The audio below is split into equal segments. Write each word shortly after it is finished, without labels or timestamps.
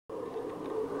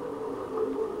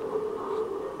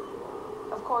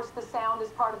Of course, the sound is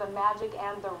part of the magic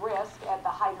and the risk at the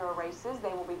hydro races.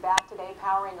 They will be back today,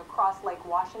 powering across Lake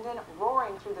Washington,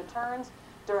 roaring through the turns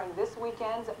during this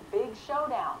weekend's big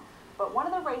showdown. But one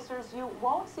of the racers you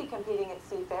won't see competing at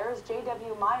Seafair is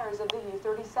J.W. Myers of the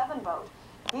U-37 boat.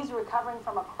 He's recovering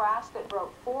from a crash that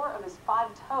broke 4 of his 5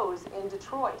 toes in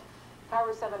Detroit.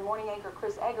 KIRO 7 morning anchor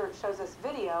Chris Eggert shows us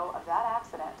video of that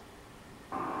accident.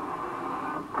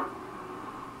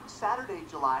 Saturday,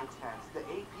 July 10th, the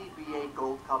APBA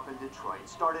Gold Cup in Detroit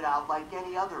started out like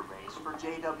any other race for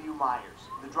J.W. Myers,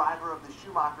 the driver of the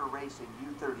Schumacher Racing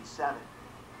U-37.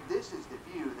 This is the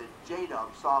view that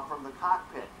J-Dub saw from the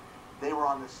cockpit. They were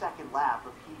on the second lap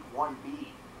of Heat 1B.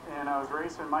 And I was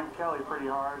racing Mike Kelly pretty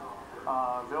hard.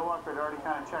 Villuck had already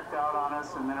kind of checked out on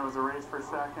us, and then it was a race for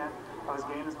second. I was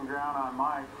gaining some ground on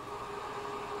Mike.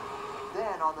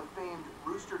 Then on the famed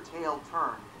Rooster Tail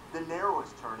turn, the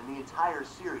narrowest turn in the entire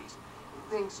series,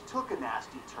 things took a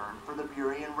nasty turn for the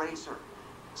Burien racer.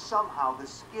 Somehow the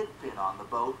skid fin on the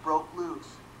boat broke loose.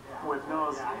 With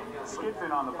no skid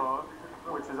fin on the boat,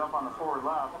 which is up on the forward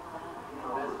left,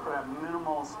 we have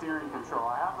minimal steering control.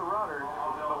 I have the rudder,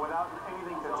 but without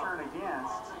anything to turn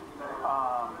against,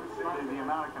 the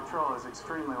amount of control is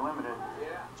extremely limited.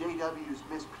 JW's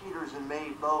Miss Peters and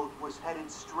May boat was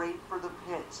headed straight for the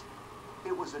pits.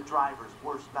 It was a driver's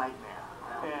worst nightmare.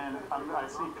 And I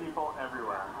see people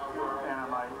everywhere, and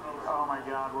I'm like, oh my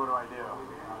God, what do I do?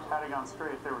 Had it gone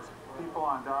straight, there was people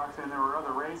on docks, and there were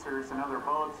other racers and other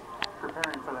boats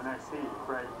preparing for the next heat,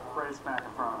 right smack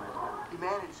in front of me. He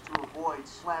managed to avoid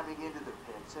slamming into the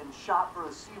pits and shot for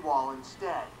a seawall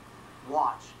instead.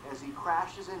 Watch as he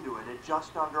crashes into it at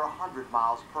just under 100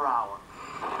 miles per hour.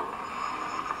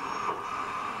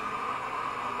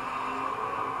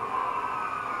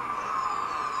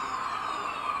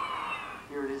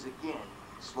 Here it is again,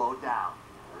 slowed down.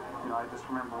 You know, I just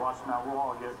remember watching that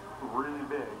wall get really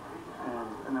big,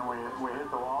 and then we hit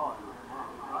the wall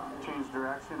and changed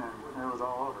direction, and it was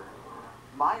all over.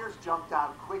 Myers jumped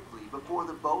out quickly before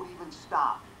the boat even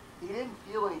stopped. He didn't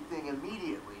feel anything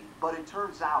immediately, but it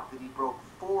turns out that he broke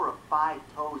 4 of 5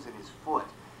 toes in his foot.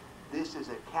 This is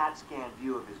a CAT scan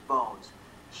view of his bones,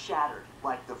 shattered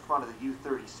like the front of the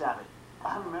U-37.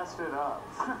 I messed it up.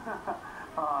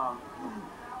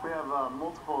 We have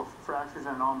multiple fractures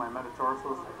in all my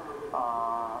metatarsals.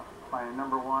 My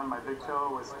number 1, my big toe,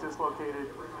 was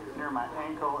dislocated near my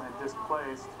ankle and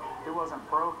displaced. It wasn't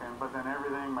broken, but then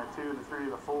everything, my 2, the 3,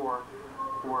 the 4,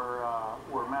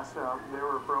 were messed up. They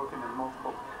were broken in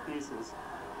multiple pieces.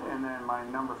 And then my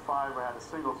number 5, I had a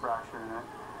single fracture in it.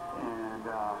 And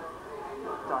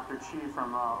Dr. Chi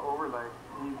from Overlake,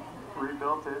 he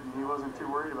rebuilt it, and he wasn't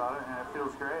too worried about it, and it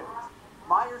feels great.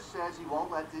 Myers says he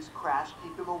won't let this crash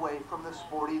keep him away from the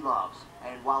sport he loves.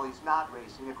 And while he's not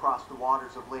racing across the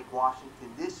waters of Lake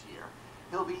Washington this year,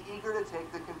 he'll be eager to take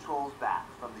the controls back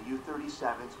from the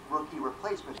U-37's rookie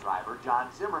replacement driver, John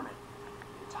Zimmerman,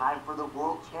 in time for the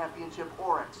World Championship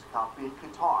Oryx Cup in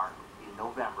Qatar in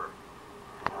November.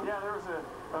 Yeah, there was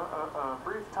a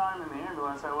brief time in the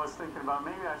ambulance I was thinking about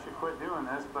maybe I should quit doing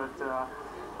this, but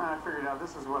I figured out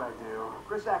this is what I do.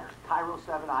 Chris Eggert, KIRO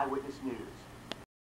 7 Eyewitness News.